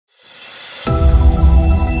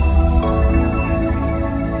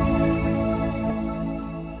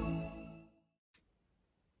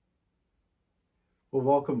Well,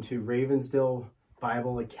 welcome to Ravensdale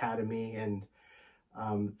Bible Academy, and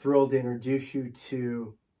I'm thrilled to introduce you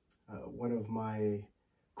to one of my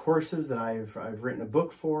courses that I've written a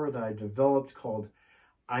book for, that I developed, called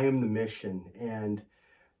I Am the Mission. And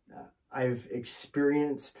I've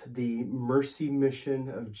experienced the mercy mission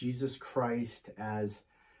of Jesus Christ as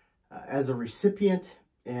a recipient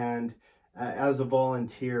and as a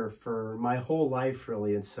volunteer for my whole life,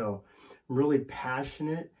 really. And so I'm really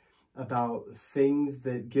passionate about things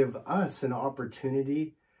that give us an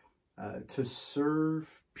opportunity to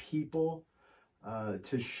serve people,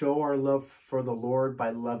 to show our love for the Lord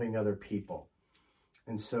by loving other people.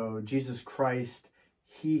 And so Jesus Christ,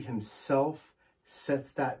 he himself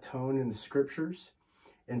sets that tone in the scriptures.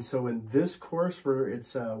 And so in this course, where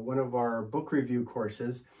it's one of our book review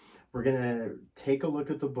courses, we're going to take a look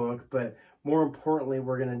at the book, but more importantly,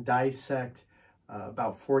 we're going to dissect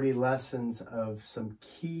about 40 lessons of some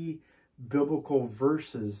key biblical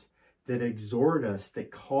verses that exhort us,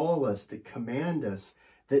 that call us, that command us,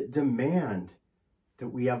 that demand that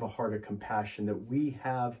we have a heart of compassion, that we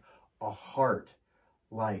have a heart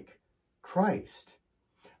like Christ.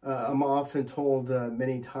 I'm often told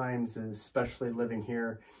many times, especially living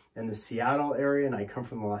here in the Seattle area, and I come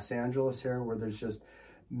from the Los Angeles area, where there's just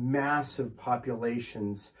massive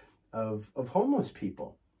populations of homeless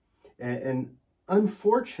people. And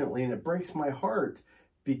unfortunately, and it breaks my heart,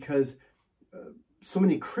 because so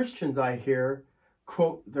many Christians I hear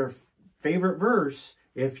quote their favorite verse,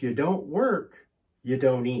 "If you don't work, you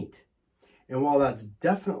don't eat." And while that's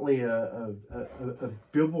definitely a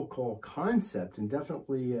biblical concept and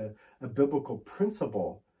definitely a biblical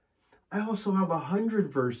principle, I also have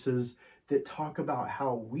 100 verses that talk about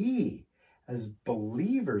how we, as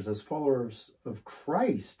believers, as followers of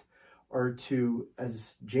Christ, are to,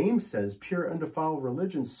 as James says, pure, undefiled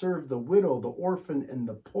religion, serve the widow, the orphan, and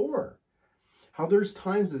the poor. How there's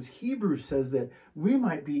times, as Hebrews says, that we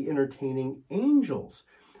might be entertaining angels.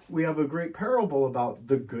 We have a great parable about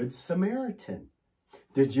the Good Samaritan.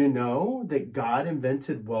 Did you know that God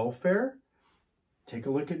invented welfare? Take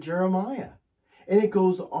a look at Jeremiah. And it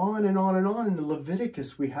goes on and on and on. In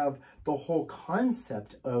Leviticus, we have the whole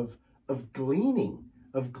concept of gleaning,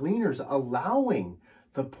 of gleaners, allowing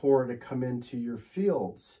the poor to come into your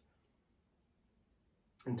fields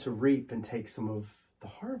and to reap and take some of the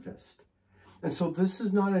harvest. And so this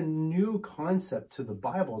is not a new concept to the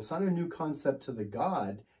Bible. It's not a new concept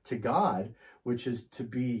to God, which is to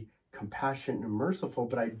be compassionate and merciful.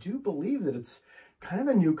 But I do believe that it's kind of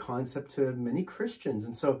a new concept to many Christians.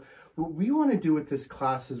 And so what we want to do with this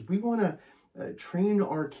class is we want to train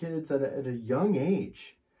our kids at a young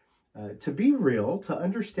age to be real, to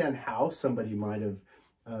understand how somebody might have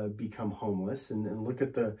become homeless, and look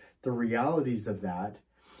at the realities of that.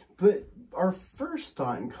 But our first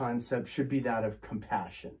thought and concept should be that of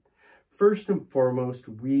compassion. First and foremost,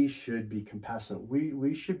 we should be compassionate.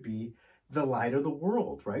 We should be the light of the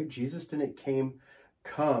world, right? Jesus didn't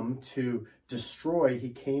come to destroy.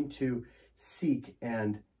 He came to seek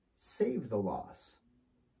and save the lost.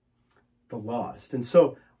 And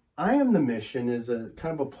so I Am the Mission is a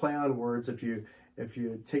kind of a play on words. If you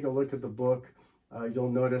take a look at the book,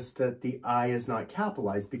 you'll notice that the I is not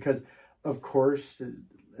capitalized, because, of course,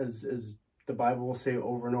 as the Bible will say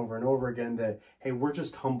over and over and over again, that, hey, we're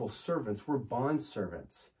just humble servants. We're bond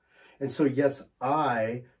servants. And so, yes,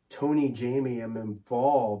 I, Tony Jamie, am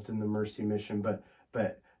involved in the mercy mission,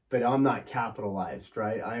 but I'm not capitalized,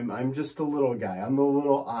 right? I'm just a little guy. I'm the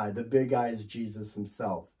little I. The big I is Jesus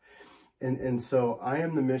himself. And so I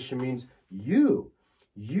Am the Mission means you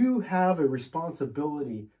have a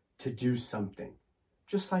responsibility to do something,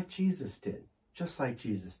 just like Jesus did.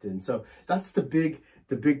 And so that's the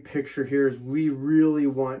big picture here, is we really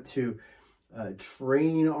want to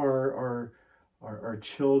train our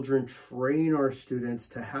children, train our students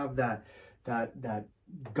to have that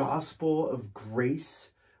gospel of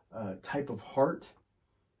grace type of heart,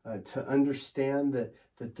 to understand that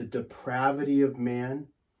the depravity of man,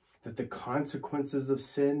 that the consequences of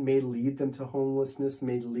sin may lead them to homelessness,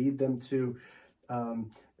 may lead them to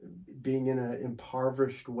being in an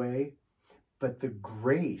impoverished way, but the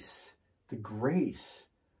grace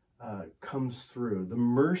comes through. The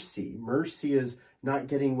mercy is not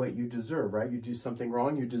getting what you deserve, right? You do something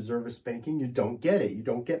wrong, you deserve a spanking, you don't get it, you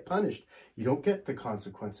don't get punished, you don't get the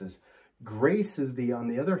consequences. Grace is on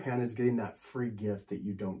the other hand, is getting that free gift that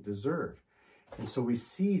you don't deserve. And so we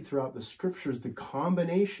see throughout the scriptures the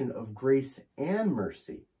combination of grace and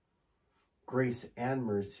mercy.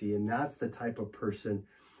 And that's the type of person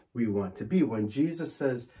we want to be. When Jesus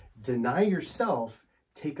says, deny yourself,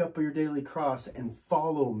 take up your daily cross, and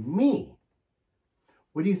follow me,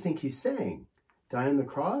 what do you think he's saying? Die on the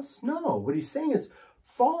cross? No. What he's saying is,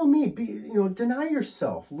 follow me. Deny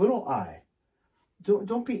yourself, little I.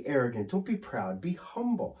 Don't be arrogant. Don't be proud. Be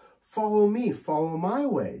humble. Follow me. Follow my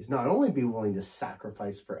ways. Not only be willing to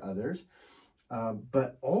sacrifice for others,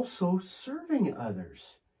 but also serving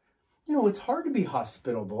others. It's hard to be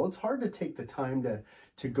hospitable. It's hard to take the time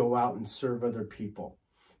to go out and serve other people.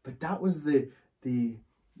 But that was the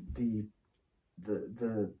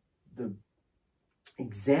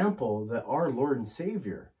example that our Lord and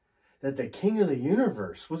Savior, that the King of the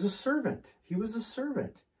universe was a servant. He was a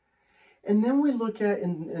servant. And then we look at,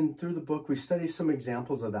 and through the book, we study some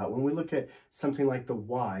examples of that. When we look at something like the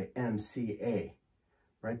YMCA,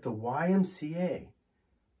 right? The YMCA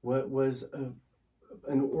was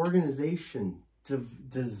an organization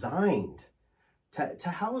designed to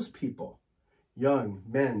house people. Young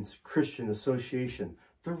Men's Christian Association.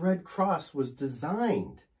 The Red Cross was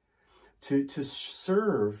designed to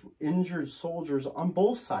serve injured soldiers on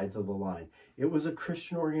both sides of the line. It was a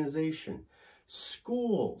Christian organization.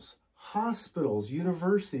 Schools, hospitals,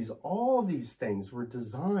 universities, all these things were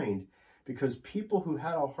designed because people who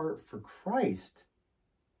had a heart for Christ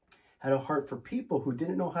had a heart for people who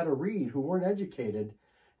didn't know how to read, who weren't educated.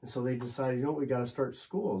 And so they decided, we got to start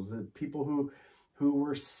schools. The people who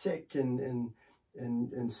were sick and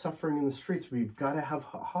suffering in the streets, we've got to have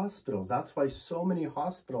hospitals. That's why so many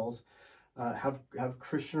hospitals have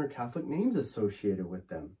Christian or Catholic names associated with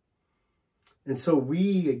them. And so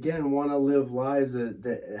we, again, want to live lives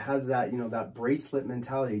that has that, that bracelet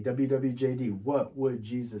mentality, WWJD, what would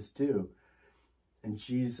Jesus do? And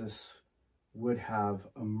Jesus would have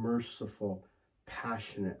a merciful,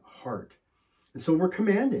 passionate heart. And so we're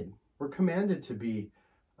commanded to be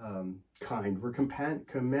kind. We're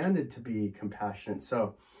commanded to be compassionate.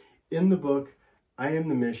 So in the book, I Am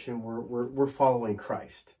the Mission, we're following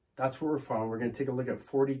Christ. That's what we're following. We're going to take a look at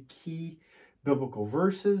 40 key biblical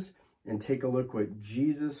verses and take a look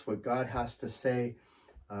what God has to say.